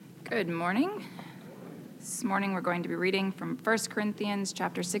Good morning. This morning we're going to be reading from 1 Corinthians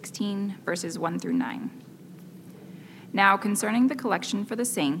chapter 16, verses 1 through 9. Now concerning the collection for the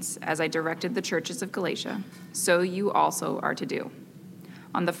saints, as I directed the churches of Galatia, so you also are to do.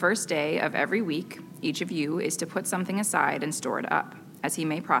 On the first day of every week, each of you is to put something aside and store it up, as he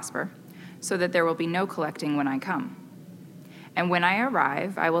may prosper, so that there will be no collecting when I come. And when I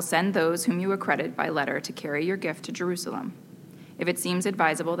arrive, I will send those whom you accredit by letter to carry your gift to Jerusalem. If it seems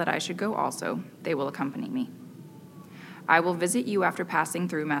advisable that I should go also, they will accompany me. I will visit you after passing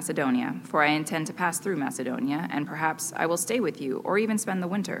through Macedonia, for I intend to pass through Macedonia, and perhaps I will stay with you or even spend the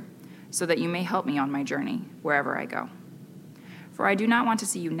winter, so that you may help me on my journey, wherever I go. For I do not want to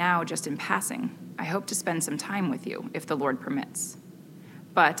see you now just in passing. I hope to spend some time with you, if the Lord permits.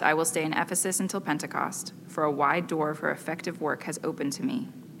 But I will stay in Ephesus until Pentecost, for a wide door for effective work has opened to me,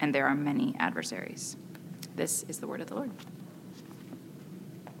 and there are many adversaries. This is the word of the Lord.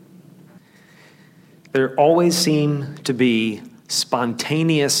 There always seem to be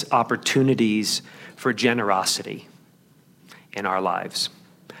spontaneous opportunities for generosity in our lives.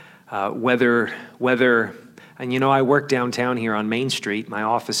 Whether, and I work downtown here on Main Street. My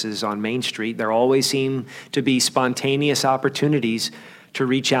office is on Main Street. There always seem to be spontaneous opportunities to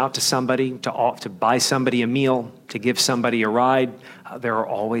reach out to somebody, to buy somebody a meal, to give somebody a ride. There are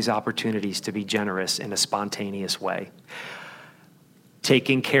always opportunities to be generous in a spontaneous way.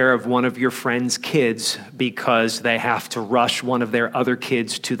 Taking care of one of your friend's kids because they have to rush one of their other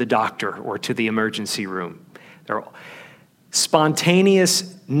kids to the doctor or to the emergency room. There are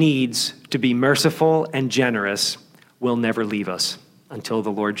spontaneous needs to be merciful and generous will never leave us until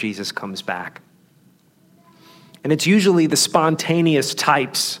the Lord Jesus comes back. And it's usually the spontaneous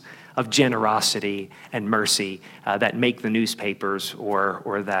types of generosity and mercy that make the newspapers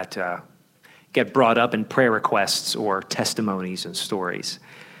or that get brought up in prayer requests or testimonies and stories.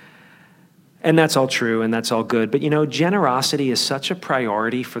 And that's all true and that's all good. But generosity is such a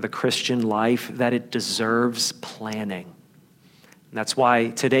priority for the Christian life that it deserves planning. And that's why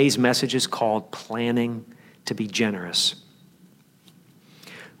today's message is called Planning to be Generous.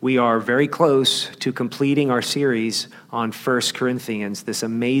 We are very close to completing our series on 1 Corinthians, this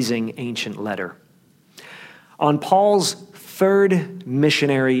amazing ancient letter. On Paul's third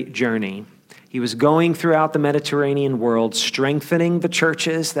missionary journey, he was going throughout the Mediterranean world, strengthening the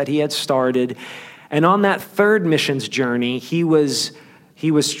churches that he had started. And on that third missions journey, he was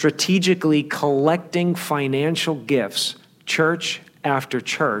strategically collecting financial gifts, church after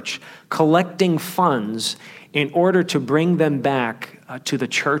church, collecting funds in order to bring them back to the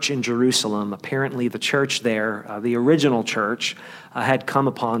church in Jerusalem. Apparently the church there, the original church, had come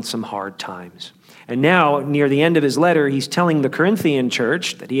upon some hard times. And now, near the end of his letter, he's telling the Corinthian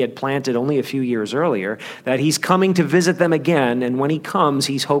church that he had planted only a few years earlier that he's coming to visit them again. And when he comes,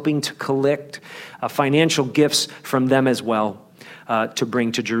 he's hoping to collect financial gifts from them as well to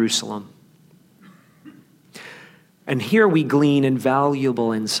bring to Jerusalem. And here we glean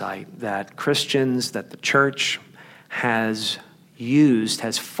invaluable insight that Christians, that the church has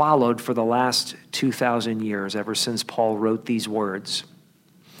followed for the last 2,000 years, ever since Paul wrote these words,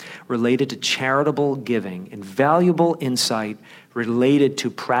 related to charitable giving, invaluable insight related to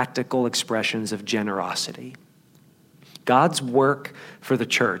practical expressions of generosity. God's work for the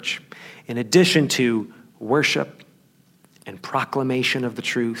church, in addition to worship and proclamation of the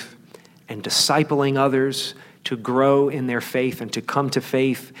truth and discipling others to grow in their faith and to come to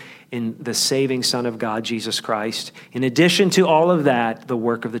faith in the saving Son of God, Jesus Christ. In addition to all of that, the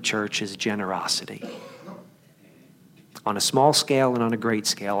work of the church is generosity. On a small scale and on a great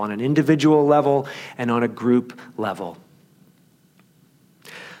scale, on an individual level and on a group level.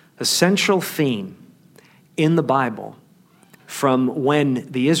 The central theme in the Bible, from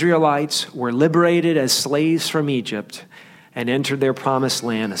when the Israelites were liberated as slaves from Egypt and entered their promised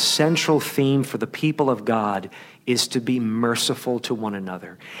land, a central theme for the people of God is to be merciful to one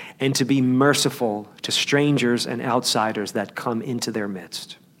another and to be merciful to strangers and outsiders that come into their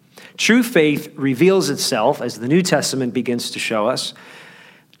midst. True faith reveals itself, as the New Testament begins to show us,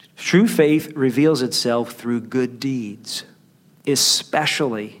 true faith reveals itself through good deeds,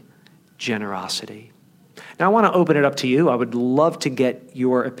 especially generosity. Now, I want to open it up to you. I would love to get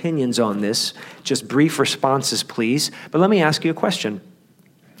your opinions on this. Just brief responses, please. But let me ask you a question.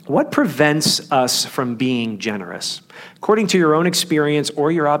 What prevents us from being generous? According to your own experience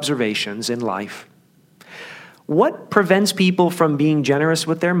or your observations in life, what prevents people from being generous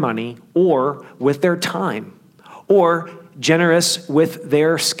with their money or with their time or generous with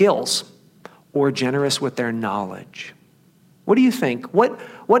their skills or generous with their knowledge? What do you think?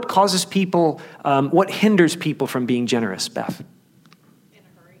 What causes people, what hinders people from being generous, Beth? In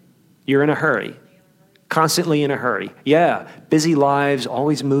a hurry. You're in a hurry. Constantly in a hurry. Yeah, busy lives,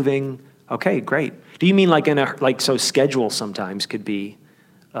 always moving. Okay, great. Do you mean so schedule sometimes could be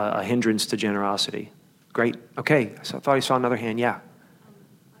a hindrance to generosity? Great. Okay, so I thought I saw another hand. Yeah. On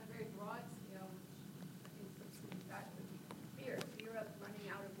a very broad scale, I think that would be fear of running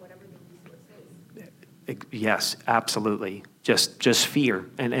out of whatever the resource is. Yes, absolutely. Just fear.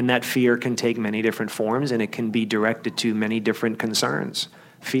 And that fear can take many different forms, and it can be directed to many different concerns.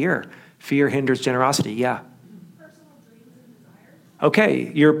 Fear hinders generosity, yeah. Personal dreams and desires.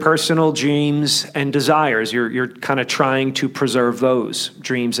 Okay, your personal dreams and desires. You're kind of trying to preserve those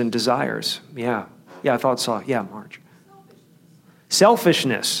dreams and desires. Yeah, I thought so. Yeah, Marge.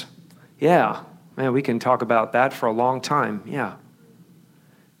 Selfishness. Yeah, man, we can talk about that for a long time. Yeah.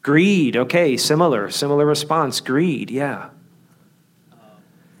 Greed. Okay, similar response. Greed. Yeah.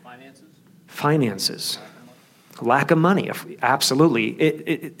 Finances. Lack of money, absolutely.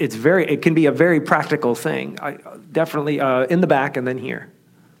 It can be a very practical thing. I definitely in the back and then here.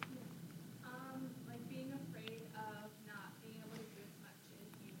 Like being afraid of not being able to do as much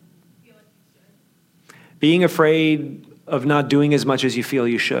as you feel like you should. Being afraid of not doing as much as you feel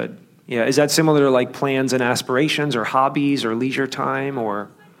you should. Yeah, is that similar to like plans and aspirations or hobbies or leisure time or?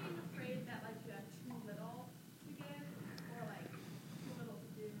 It's like being afraid that like you have too little to give or like too little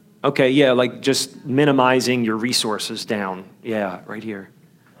to do. Okay, yeah, like just minimizing your resources down. Yeah, right here.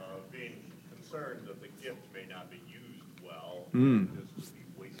 Being concerned that the gift may not be used well, this will be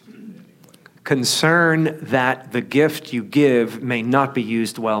wasted anyway. Concern that the gift you give may not be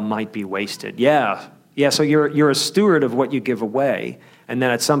used well, might be wasted. Yeah, so you're a steward of what you give away, and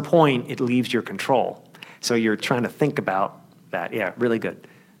then at some point it leaves your control. So you're trying to think about that. Yeah, really good.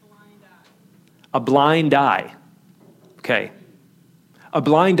 A blind eye. Okay. A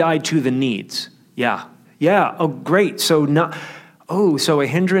blind eye to the needs. Yeah. Oh, great. So a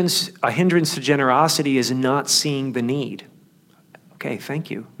hindrance to generosity is not seeing the need. Okay, thank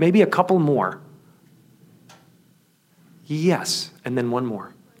you. Maybe a couple more. Yes, and then one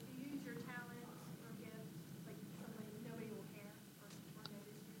more. You use your talents or gifts, like something nobody will care or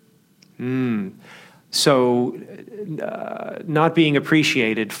notice you. So not being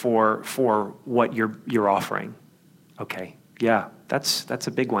appreciated for what you're offering. Okay. Yeah, that's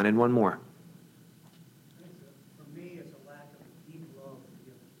a big one. And one more. For me, it's a lack of deep love for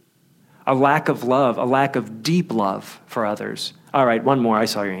giving. A lack of love, a lack of deep love for others. All right, one more. I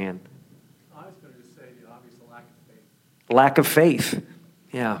saw your hand. I was going to just say the obvious, a lack of faith. Lack of faith.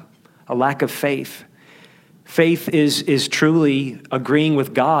 Yeah, a lack of faith. Faith is truly agreeing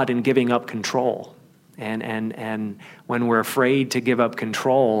with God and giving up control. And when we're afraid to give up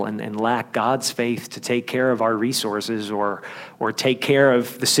control and lack God's faith to take care of our resources or take care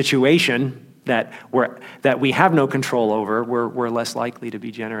of the situation that we have no control over, we're less likely to be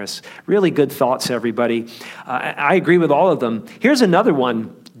generous. Really good thoughts, everybody. I agree with all of them. Here's another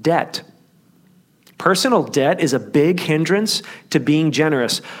one, debt. Personal debt is a big hindrance to being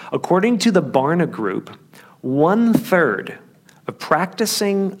generous. According to the Barna Group, 1/3 of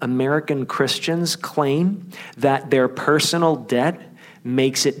practicing American Christians claim that their personal debt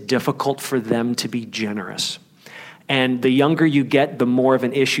makes it difficult for them to be generous. And the younger you get, the more of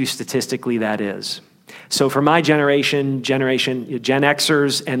an issue statistically that is. So for my generation, Gen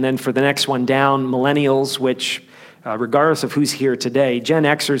Xers, and then for the next one down, millennials, which regardless of who's here today, Gen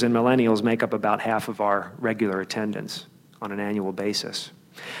Xers and millennials make up about half of our regular attendance on an annual basis.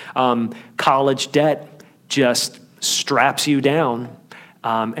 College debt just straps you down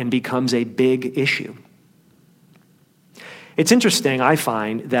and becomes a big issue. It's interesting, I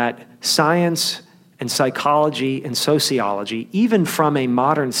find, that science and psychology and sociology, even from a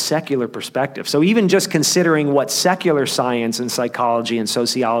modern secular perspective, so even just considering what secular science and psychology and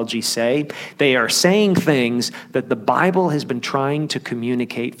sociology say, they are saying things that the Bible has been trying to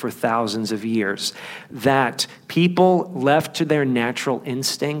communicate for thousands of years, that people left to their natural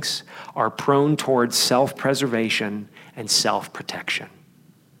instincts are prone towards self-preservation and self-protection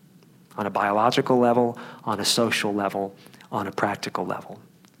on a biological level, on a social level, on a practical level.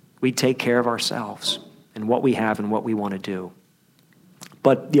 We take care of ourselves and what we have and what we want to do.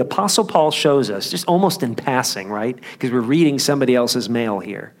 But the Apostle Paul shows us, just almost in passing, right? Because we're reading somebody else's mail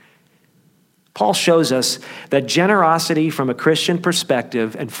here. Paul shows us that generosity from a Christian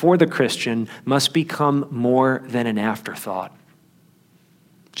perspective and for the Christian must become more than an afterthought.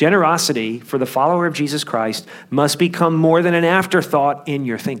 Generosity for the follower of Jesus Christ must become more than an afterthought in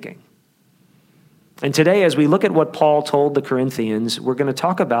your thinking. And today, as we look at what Paul told the Corinthians, we're going to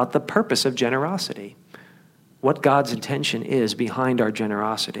talk about the purpose of generosity. what God's intention is behind our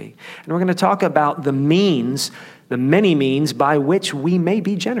generosity. And we're going to talk about the means, the many means by which we may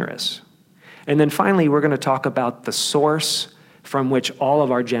be generous. And then finally, we're going to talk about the source from which all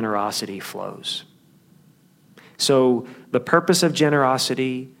of our generosity flows. So the purpose of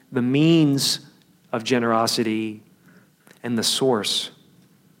generosity, the means of generosity, and the source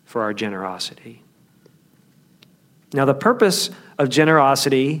for our generosity. Now, the purpose of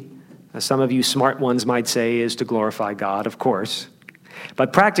generosity, as some of you smart ones might say, is to glorify God, of course.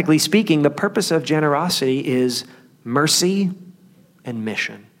 But practically speaking, the purpose of generosity is mercy and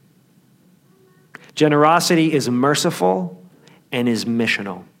mission. Generosity is merciful and is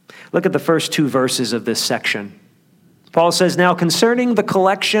missional. Look at the first two verses of this section. Paul says, now concerning the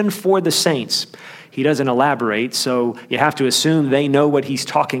collection for the saints. He doesn't elaborate, so you have to assume they know what he's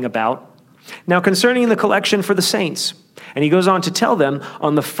talking about. Now concerning the collection for the saints. And he goes on to tell them,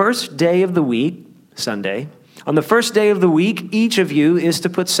 on the first day of the week, Sunday, on the first day of the week, each of you is to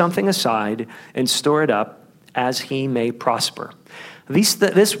put something aside and store it up as he may prosper. These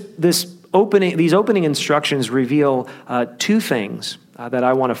opening instructions reveal two things that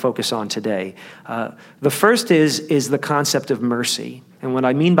I want to focus on today. The first is the concept of mercy. And what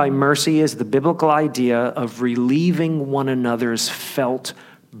I mean by mercy is the biblical idea of relieving one another's felt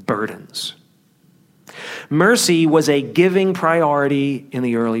burdens. Mercy was a giving priority in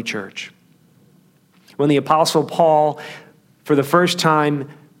the early church. When the Apostle Paul, for the first time,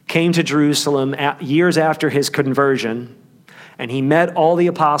 came to Jerusalem years after his conversion, and he met all the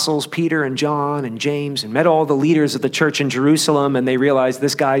apostles, Peter and John and James, and met all the leaders of the church in Jerusalem, and they realized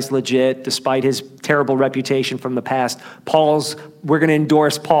this guy's legit, despite his terrible reputation from the past. We're going to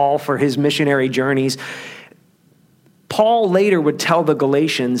endorse Paul for his missionary journeys. Paul later would tell the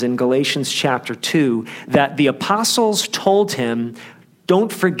Galatians in Galatians chapter 2 that the apostles told him,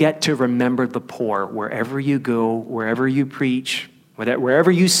 don't forget to remember the poor wherever you go, wherever you preach,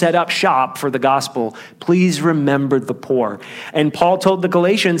 wherever you set up shop for the gospel, please remember the poor. And Paul told the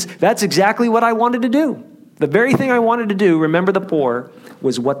Galatians, that's exactly what I wanted to do. The very thing I wanted to do, remember the poor,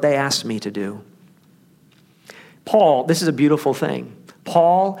 was what they asked me to do. Paul, this is a beautiful thing.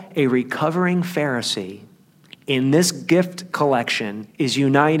 Paul, a recovering Pharisee, in this gift collection is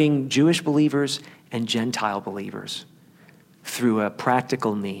uniting Jewish believers and Gentile believers through a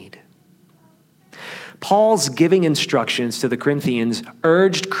practical need. Paul's giving instructions to the Corinthians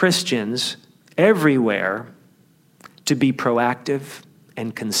urged Christians everywhere to be proactive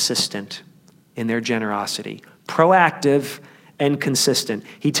and consistent in their generosity. Proactive and consistent.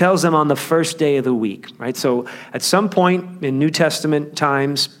 He tells them on the first day of the week, right? So at some point in New Testament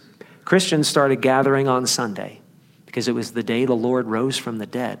times, Christians started gathering on Sunday because it was the day the Lord rose from the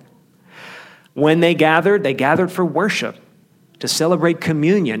dead. When they gathered for worship, to celebrate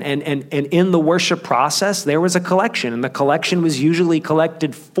communion. And in the worship process, there was a collection. And the collection was usually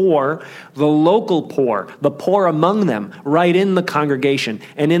collected for the local poor, the poor among them, right in the congregation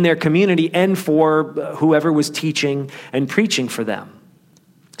and in their community, and for whoever was teaching and preaching for them.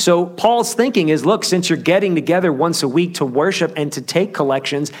 So Paul's thinking is, look, since you're getting together once a week to worship and to take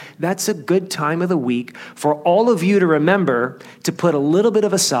collections, that's a good time of the week for all of you to remember to put a little bit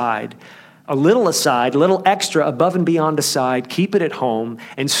of aside, a little extra above and beyond aside, keep it at home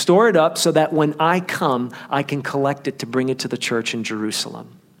and store it up so that when I come, I can collect it to bring it to the church in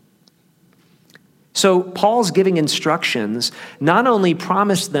Jerusalem. So Paul's giving instructions not only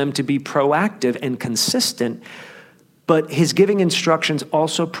promised them to be proactive and consistent, but his giving instructions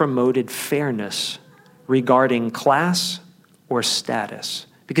also promoted fairness regarding class or status.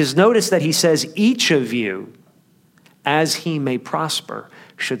 Because notice that he says, each of you, as he may prosper,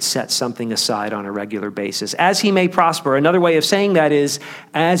 should set something aside on a regular basis. As he may prosper. Another way of saying that is,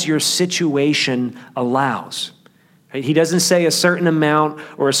 as your situation allows. He doesn't say a certain amount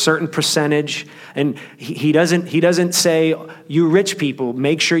or a certain percentage. And he doesn't say, you rich people,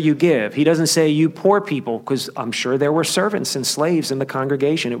 make sure you give. He doesn't say, you poor people, because I'm sure there were servants and slaves in the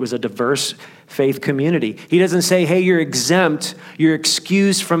congregation. It was a diverse faith community. He doesn't say, hey, you're exempt, you're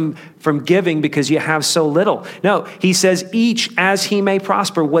excused from giving because you have so little. No, he says, each as he may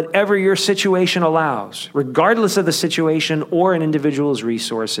prosper, whatever your situation allows, regardless of the situation or an individual's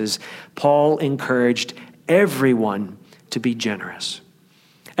resources. Paul encouraged everyone to be generous.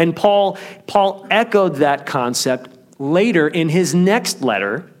 And Paul echoed that concept later in his next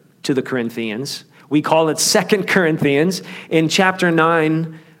letter to the Corinthians. We call it 2 Corinthians. In chapter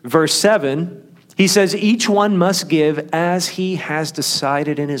 9, verse 7, he says, each one must give as he has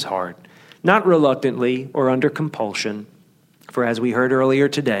decided in his heart, not reluctantly or under compulsion. For as we heard earlier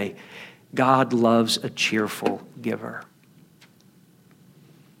today, God loves a cheerful giver.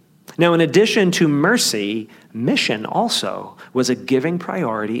 Now, in addition to mercy, mission also was a giving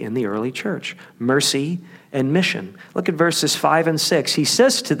priority in the early church. Mercy and mission. Look at verses 5 and 6. He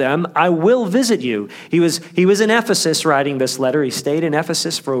says to them, I will visit you. He was in Ephesus writing this letter. He stayed in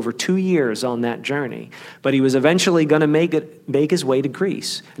Ephesus for over 2 years on that journey. But he was eventually going to make his way to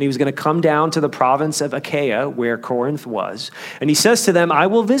Greece. And he was going to come down to the province of Achaia, where Corinth was. And he says to them, I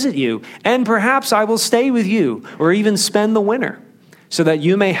will visit you, and perhaps I will stay with you, or even spend the winter, so that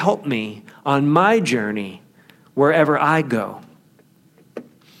you may help me on my journey wherever I go.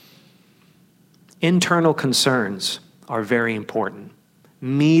 Internal concerns are very important.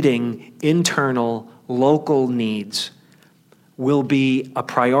 Meeting internal, local needs will be a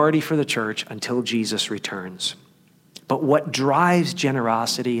priority for the church until Jesus returns. But what drives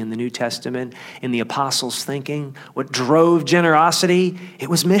generosity in the New Testament, in the apostles' thinking, what drove generosity, it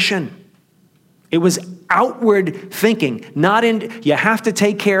was mission. It was outward thinking, you have to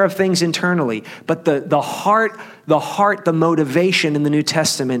take care of things internally, but the heart, the motivation in the New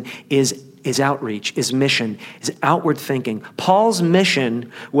Testament is outreach, is mission, is outward thinking. Paul's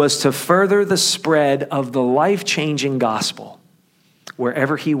mission was to further the spread of the life-changing gospel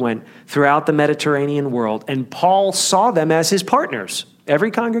wherever he went throughout the Mediterranean world, and Paul saw them as his partners.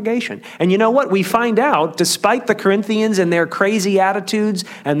 Every congregation. And you know what? We find out, despite the Corinthians and their crazy attitudes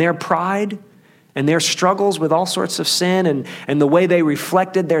and their pride, and their struggles with all sorts of sin and the way they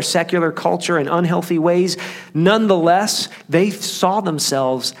reflected their secular culture in unhealthy ways, nonetheless, they saw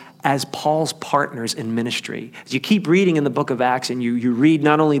themselves as Paul's partners in ministry. As you keep reading in the book of Acts and you read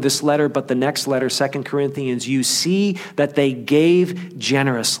not only this letter, but the next letter, 2 Corinthians, you see that they gave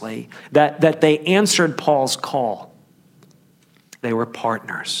generously, that they answered Paul's call. They were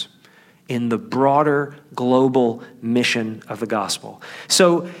partners in the broader global mission of the gospel.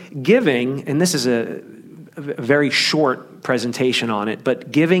 So giving, and this is a very short presentation on it,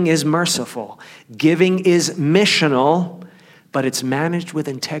 but giving is merciful. Giving is missional, but it's managed with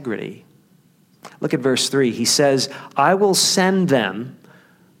integrity. Look at verse 3. He says, I will send them,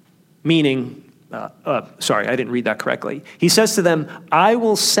 meaning, sorry, I didn't read that correctly. He says to them, I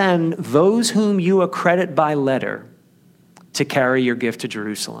will send those whom you accredit by letter to carry your gift to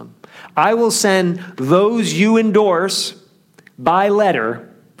Jerusalem. I will send those you endorse by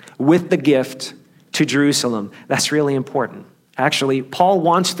letter with the gift to Jerusalem. That's really important. Actually, Paul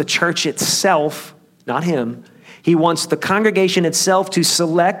wants the church itself, not him. He wants the congregation itself to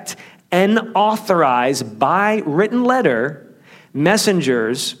select and authorize by written letter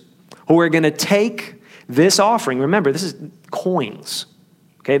messengers who are going to take this offering. Remember, this is coins.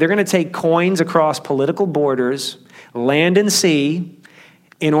 Okay, they're going to take coins across political borders, land and sea,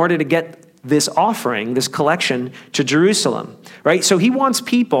 in order to get this offering, this collection, to Jerusalem, right? So he wants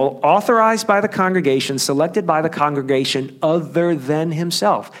people authorized by the congregation, selected by the congregation other than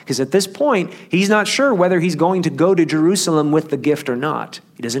himself. Because at this point, he's not sure whether he's going to go to Jerusalem with the gift or not.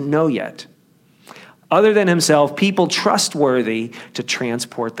 He doesn't know yet. Other than himself, people trustworthy to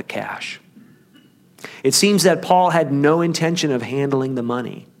transport the cash. It seems that Paul had no intention of handling the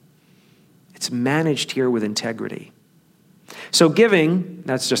money. It's managed here with integrity. So giving,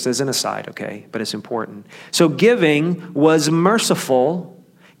 that's just as an aside, okay, but it's important. So giving was merciful,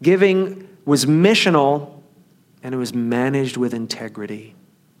 giving was missional, and it was managed with integrity.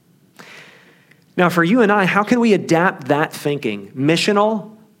 Now for you and I, how can we adapt that thinking?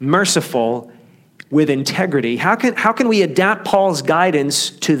 Missional, merciful, with integrity. How can we adapt Paul's guidance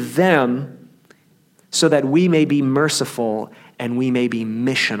to them so that we may be merciful and we may be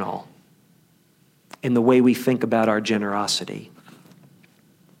missional in the way we think about our generosity,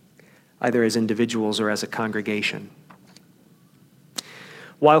 either as individuals or as a congregation?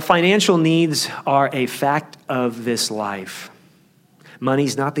 While financial needs are a fact of this life,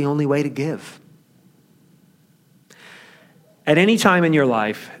 money's not the only way to give. At any time in your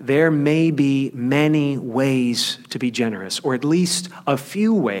life, there may be many ways to be generous, or at least a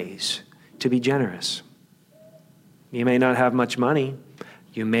few ways to be generous. You may not have much money.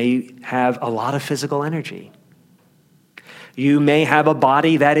 You may have a lot of physical energy. You may have a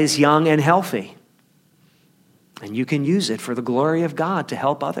body that is young and healthy. And you can use it for the glory of God to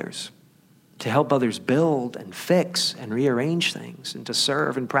help others build and fix and rearrange things, and to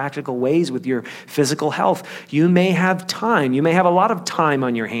serve in practical ways with your physical health. You may have time. You may have a lot of time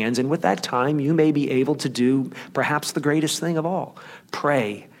on your hands, and with that time, you may be able to do perhaps the greatest thing of all: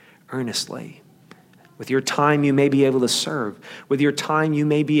 pray earnestly. With your time, you may be able to serve. With your time, you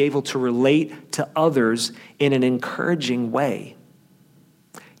may be able to relate to others in an encouraging way.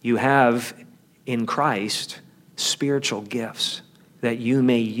 You have in Christ spiritual gifts that you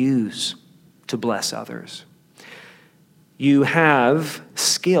may use to bless others. You have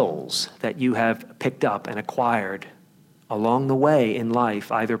skills that you have picked up and acquired along the way in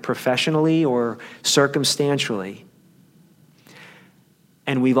life, either professionally or circumstantially.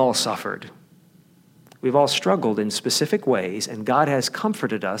 And we've all suffered. We've all struggled in specific ways, and God has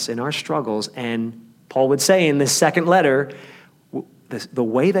comforted us in our struggles. And Paul would say in this second letter, the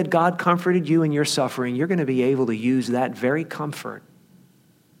way that God comforted you in your suffering, you're going to be able to use that very comfort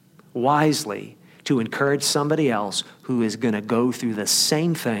wisely to encourage somebody else who is going to go through the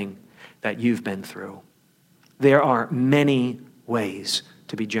same thing that you've been through. There are many ways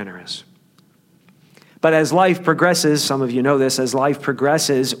to be generous. But as life progresses, some of you know this, as life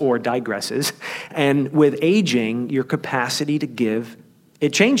progresses or digresses, and with aging, your capacity to give,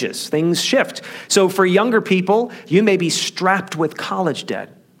 it changes. Things shift. So for younger people, you may be strapped with college debt,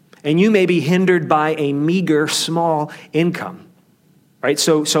 and you may be hindered by a meager, small income. Right?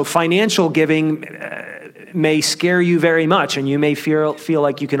 So financial giving may scare you very much, and you may feel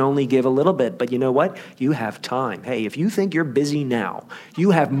like you can only give a little bit. But you know what? You have time. Hey, if you think you're busy now,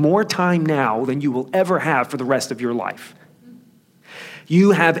 you have more time now than you will ever have for the rest of your life.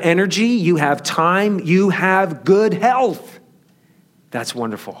 You have energy, you have time, you have good health. That's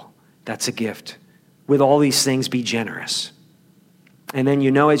wonderful. That's a gift. With all these things, be generous. And then,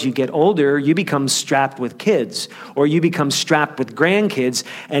 as you get older, you become strapped with kids, or you become strapped with grandkids,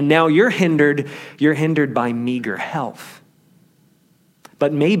 and now you're hindered by meager health.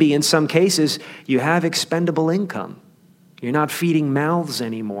 But maybe in some cases, you have expendable income. You're not feeding mouths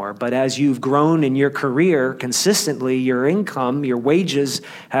anymore, but as you've grown in your career consistently, your income, your wages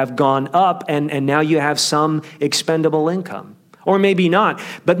have gone up, and now you have some expendable income. Or maybe not,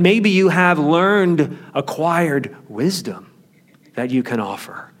 but maybe you have acquired wisdom that you can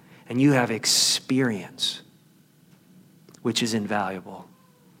offer, and you have experience, which is invaluable.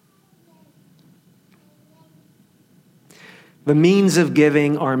 The means of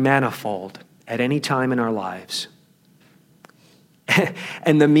giving are manifold at any time in our lives,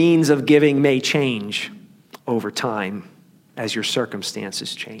 and the means of giving may change over time as your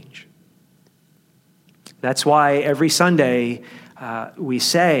circumstances change. That's why every Sunday we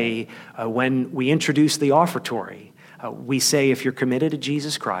say, when we introduce the offertory, we say, if you're committed to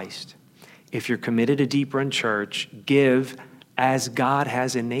Jesus Christ, if you're committed to Deep Run Church, give as God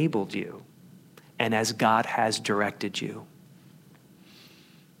has enabled you and as God has directed you.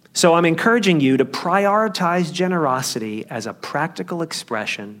 So I'm encouraging you to prioritize generosity as a practical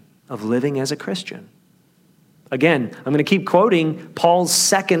expression of living as a Christian. Again, I'm going to keep quoting Paul's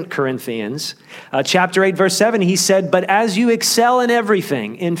 2 Corinthians, chapter 8, verse 7. He said, "But as you excel in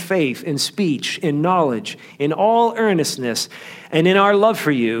everything, in faith, in speech, in knowledge, in all earnestness, and in our love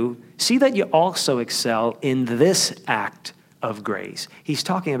for you, see that you also excel in this act of grace." He's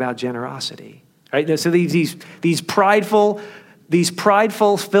talking about generosity, right? So these prideful,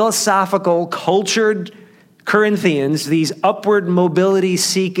 philosophical, cultured Corinthians, these upward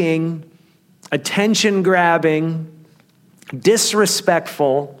mobility-seeking, attention-grabbing,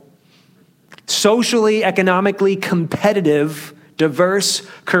 disrespectful, socially, economically competitive, diverse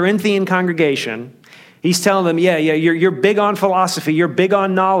Corinthian congregation. He's telling them, you're big on philosophy, you're big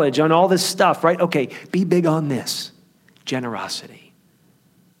on knowledge, on all this stuff, right? Okay, be big on this, generosity.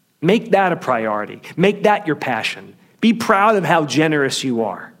 Make that a priority. Make that your passion. Be proud of how generous you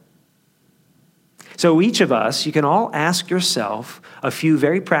are. So each of us, you can all ask yourself a few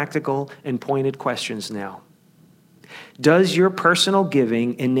very practical and pointed questions now. Does your personal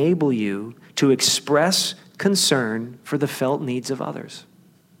giving enable you to express concern for the felt needs of others?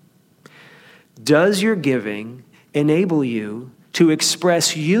 Does your giving enable you to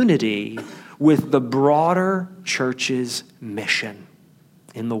express unity with the broader church's mission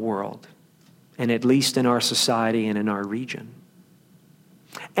in the world, and at least in our society and in our region?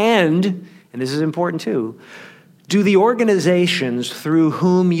 And this is important too, do the organizations through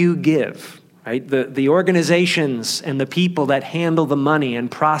whom you give, right? The organizations and the people that handle the money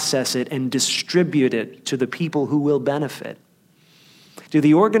and process it and distribute it to the people who will benefit, do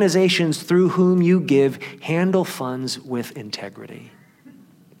the organizations through whom you give handle funds with integrity?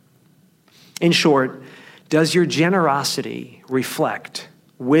 In short, does your generosity reflect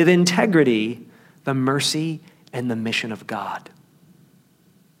with integrity the mercy and the mission of God?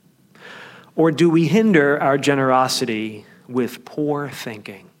 Or do we hinder our generosity with poor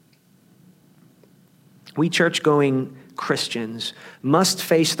thinking? We church-going Christians must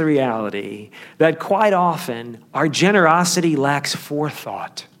face the reality that quite often our generosity lacks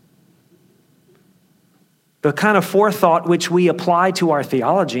forethought. The kind of forethought which we apply to our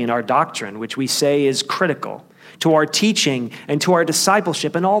theology and our doctrine, which we say is critical, to our teaching and to our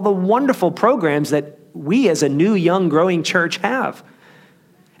discipleship and all the wonderful programs that we as a new, young, growing church have.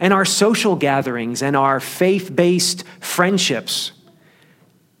 and our social gatherings and our faith-based friendships.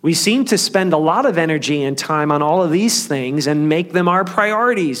 We seem to spend a lot of energy and time on all of these things and make them our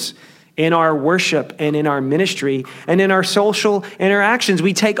priorities in our worship and in our ministry and in our social interactions.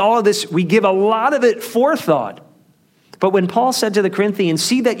 We take all of this, we give a lot of it forethought. But when Paul said to the Corinthians,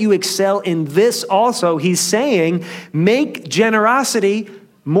 see that you excel in this also, he's saying, make generosity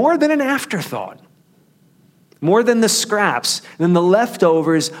more than an afterthought, more than the scraps, than the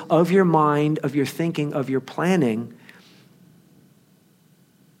leftovers of your mind, of your thinking, of your planning.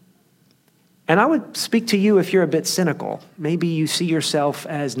 And I would speak to you if you're a bit cynical. Maybe you see yourself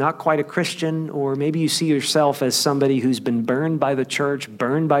as not quite a Christian, or maybe you see yourself as somebody who's been burned by the church,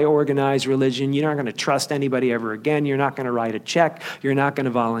 burned by organized religion. You're not going to trust anybody ever again. You're not going to write a check. You're not going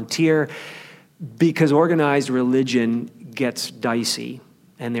to volunteer because organized religion gets dicey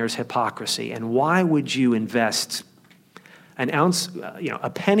and there's hypocrisy. And why would you invest an ounce, a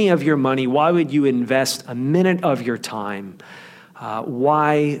penny of your money? Why would you invest a minute of your time?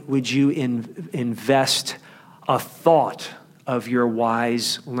 Why would you invest a thought of your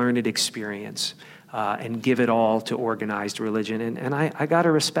wise, learned experience and give it all to organized religion? And I got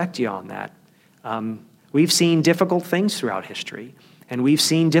to respect you on that. We've seen difficult things throughout history, and we've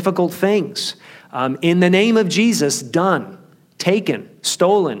seen difficult things in the name of Jesus done, taken,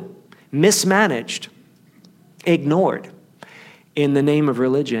 stolen, mismanaged, ignored in the name of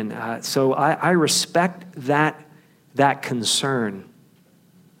religion. So I respect that concern.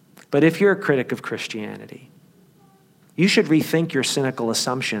 But if you're a critic of Christianity, you should rethink your cynical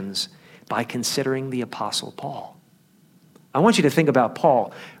assumptions by considering the Apostle Paul. I want you to think about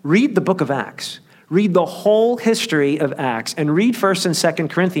Paul. Read the book of Acts. Read the whole history of Acts and read 1st and 2nd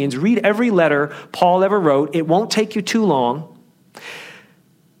Corinthians. Read every letter Paul ever wrote. It won't take you too long.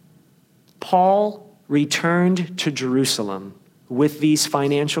 Paul returned to Jerusalem with these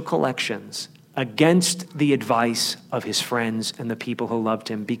financial collections against the advice of his friends and the people who loved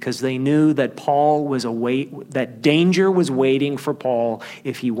him, because they knew that that danger was waiting for Paul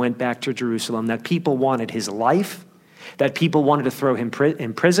if he went back to Jerusalem, that people wanted his life, that people wanted to throw him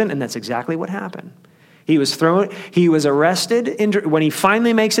in prison, and that's exactly what happened. He was arrested. When he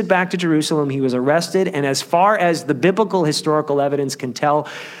finally makes it back to Jerusalem, he was arrested, and as far as the biblical historical evidence can tell,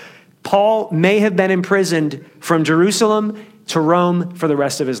 Paul may have been imprisoned from Jerusalem to Rome for the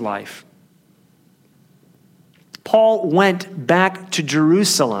rest of his life. Paul went back to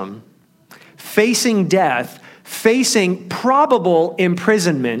Jerusalem facing death, facing probable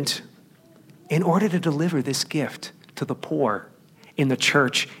imprisonment in order to deliver this gift to the poor in the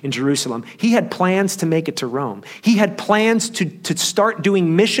church in Jerusalem. He had plans to make it to Rome. He had plans to start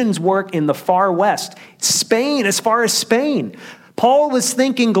doing missions work in the far west, Spain, as far as Spain. Paul was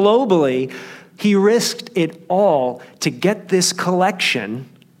thinking globally. He risked it all to get this collection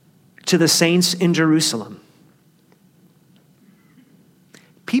to the saints in Jerusalem.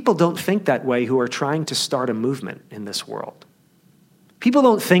 People don't think that way who are trying to start a movement in this world. People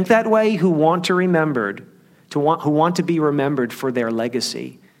don't think that way who want to be remembered for their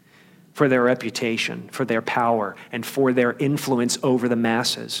legacy, for their reputation, for their power, and for their influence over the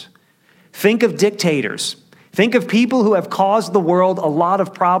masses. Think of dictators. Think of people who have caused the world a lot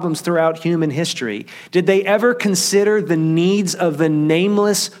of problems throughout human history. Did they ever consider the needs of the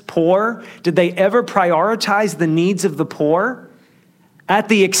nameless poor? Did they ever prioritize the needs of the poor at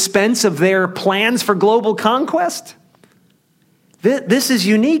the expense of their plans for global conquest? This is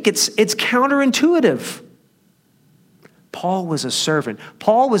unique. It's counterintuitive. Paul was a servant.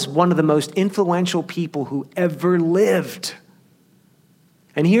 Paul was one of the most influential people who ever lived.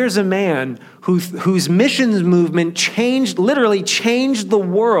 And here's a man whose missions movement literally changed the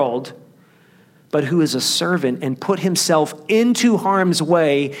world, but who is a servant and put himself into harm's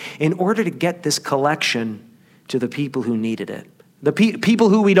way in order to get this collection to the people who needed it. The people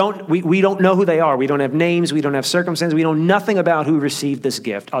who we don't know who they are. We don't have names. We don't have circumstances. We know nothing about who received this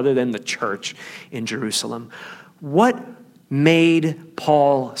gift other than the church in Jerusalem. What made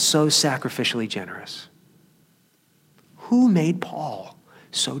Paul so sacrificially generous? Who made Paul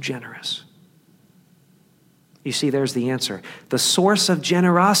so generous? You see, there's the answer. The source of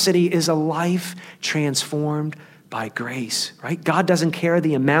generosity is a life transformed by grace, right? God doesn't care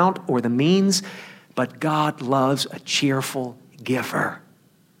the amount or the means, but God loves a cheerful giver.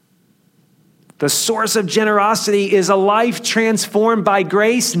 The source of generosity is a life transformed by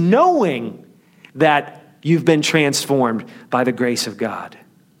grace, knowing that you've been transformed by the grace of God.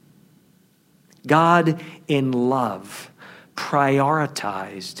 God, in love,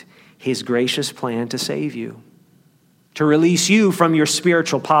 prioritized his gracious plan to save you. to release you from your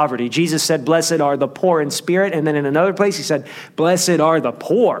spiritual poverty. Jesus said, blessed are the poor in spirit. And then in another place, he said, blessed are the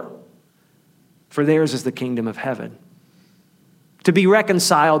poor, for theirs is the kingdom of heaven. To be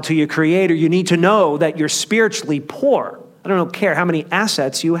reconciled to your Creator, you need to know that you're spiritually poor. I don't care how many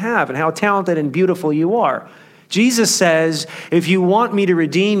assets you have and how talented and beautiful you are. Jesus says, if you want me to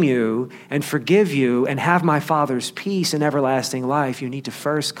redeem you and forgive you and have my Father's peace and everlasting life, you need to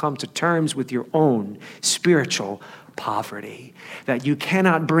first come to terms with your own spiritual poverty. That you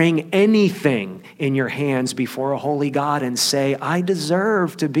cannot bring anything in your hands before a holy God and say, I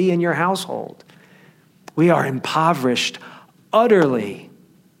deserve to be in your household. We are impoverished utterly.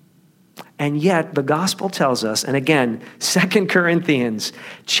 And yet the gospel tells us, and again, 2 Corinthians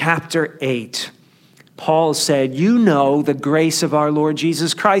chapter 8, Paul said, you know the grace of our Lord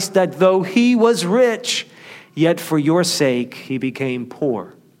Jesus Christ, that though he was rich, yet for your sake he became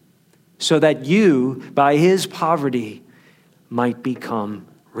poor, so that you, by his poverty, might become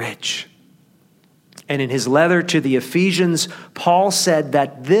rich. And in his letter to the Ephesians, Paul said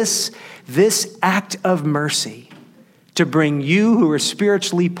that this act of mercy, to bring you who are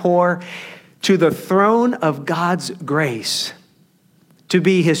spiritually poor to the throne of God's grace, to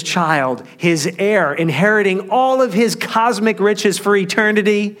be his child, his heir, inheriting all of his cosmic riches for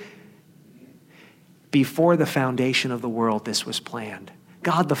eternity. Before the foundation of the world, this was planned.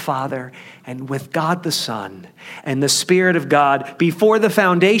 God the Father, and with God the Son, and the Spirit of God, before the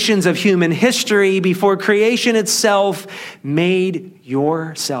foundations of human history, before creation itself, made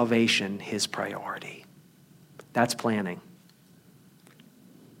your salvation his priority. That's planning.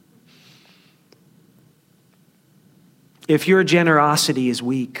 If your generosity is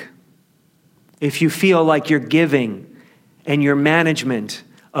weak, if you feel like your giving and your management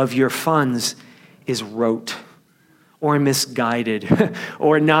of your funds is rote or misguided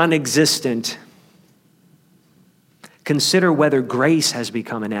or non-existent, consider whether grace has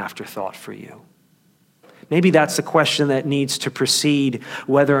become an afterthought for you. Maybe that's the question that needs to precede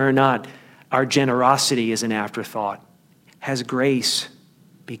whether or not our generosity is an afterthought. Has grace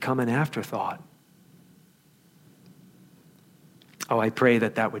become an afterthought? Oh, I pray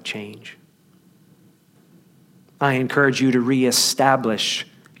that that would change. I encourage you to reestablish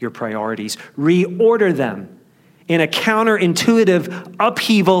your priorities, reorder them in a counterintuitive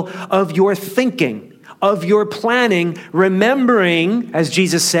upheaval of your thinking, of your planning, remembering, as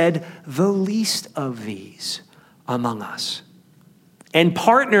Jesus said, the least of these among us, and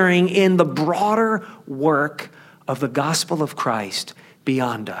partnering in the broader work of the gospel of Christ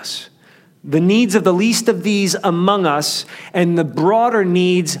beyond us. The needs of the least of these among us and the broader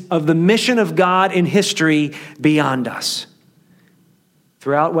needs of the mission of God in history beyond us.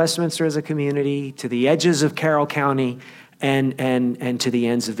 Throughout Westminster as a community, to the edges of Carroll County, and to the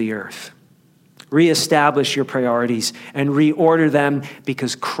ends of the earth. Reestablish your priorities and reorder them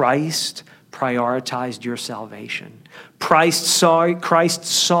because Christ prioritized your salvation. Christ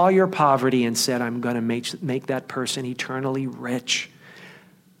saw your poverty and said, I'm going to make that person eternally rich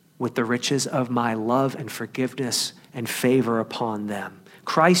with the riches of my love and forgiveness and favor upon them.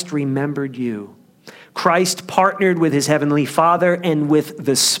 Christ remembered you. Christ partnered with his heavenly Father and with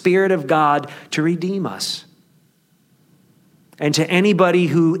the Spirit of God to redeem us. And to anybody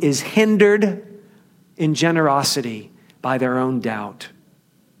who is hindered in generosity by their own doubt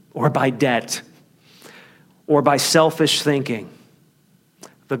or by debt or by selfish thinking,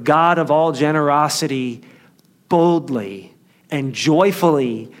 the God of all generosity boldly and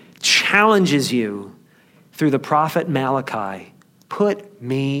joyfully challenges you through the prophet Malachi. Put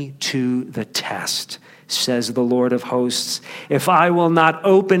me to the test, says the Lord of hosts, if I will not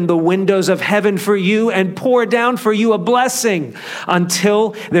open the windows of heaven for you and pour down for you a blessing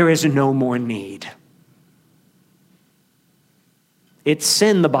until there is no more need. It's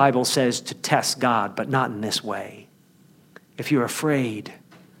sin, the Bible says, to test God, but not in this way. If you're afraid,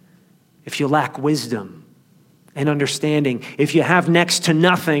 if you lack wisdom and understanding, if you have next to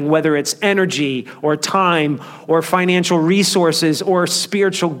nothing, whether it's energy or time or financial resources or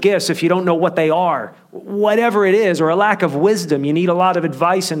spiritual gifts, if you don't know what they are, whatever it is, or a lack of wisdom, you need a lot of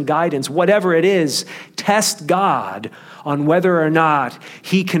advice and guidance, whatever it is, test God on whether or not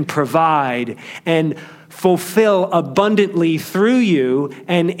he can provide and fulfill abundantly through you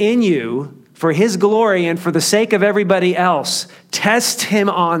and in you for his glory and for the sake of everybody else. Test him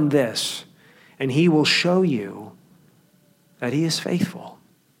on this, and he will show you that he is faithful.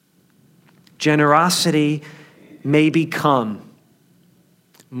 Generosity may become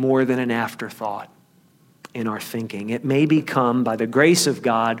more than an afterthought in our thinking. It may become, by the grace of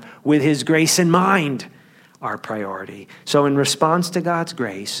God, with his grace in mind, our priority. So in response to God's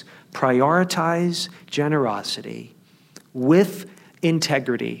grace, prioritize generosity with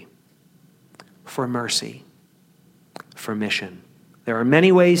integrity for mercy, for mission. There are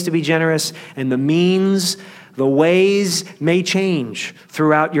many ways to be generous, and the ways may change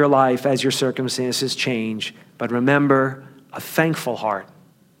throughout your life as your circumstances change. But remember, a thankful heart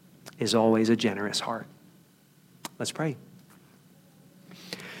is always a generous heart. Let's pray.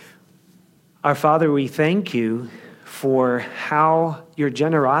 Our Father, we thank you for how your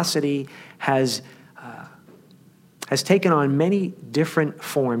generosity has taken on many different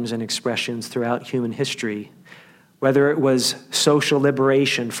forms and expressions throughout human history. Whether it was social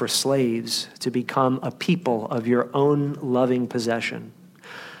liberation for slaves to become a people of your own loving possession,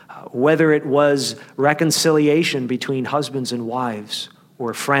 whether it was reconciliation between husbands and wives,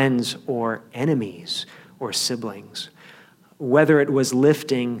 or friends or enemies or siblings, whether it was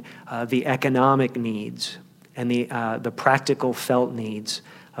lifting the economic needs and the practical felt needs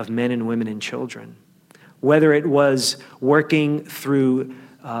of men and women and children, whether it was working through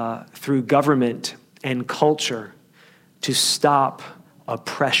government and culture to stop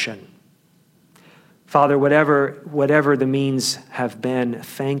oppression. Father, whatever the means have been,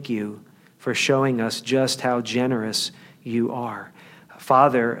 thank you for showing us just how generous you are.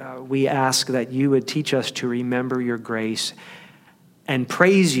 Father, we ask that you would teach us to remember your grace and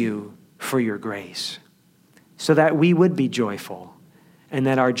praise you for your grace, so that we would be joyful and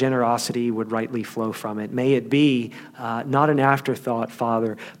that our generosity would rightly flow from it. May it be not an afterthought,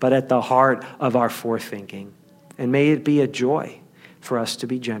 Father, but at the heart of our forethinking. And may it be a joy for us to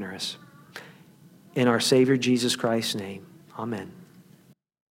be generous. In our Savior Jesus Christ's name, amen.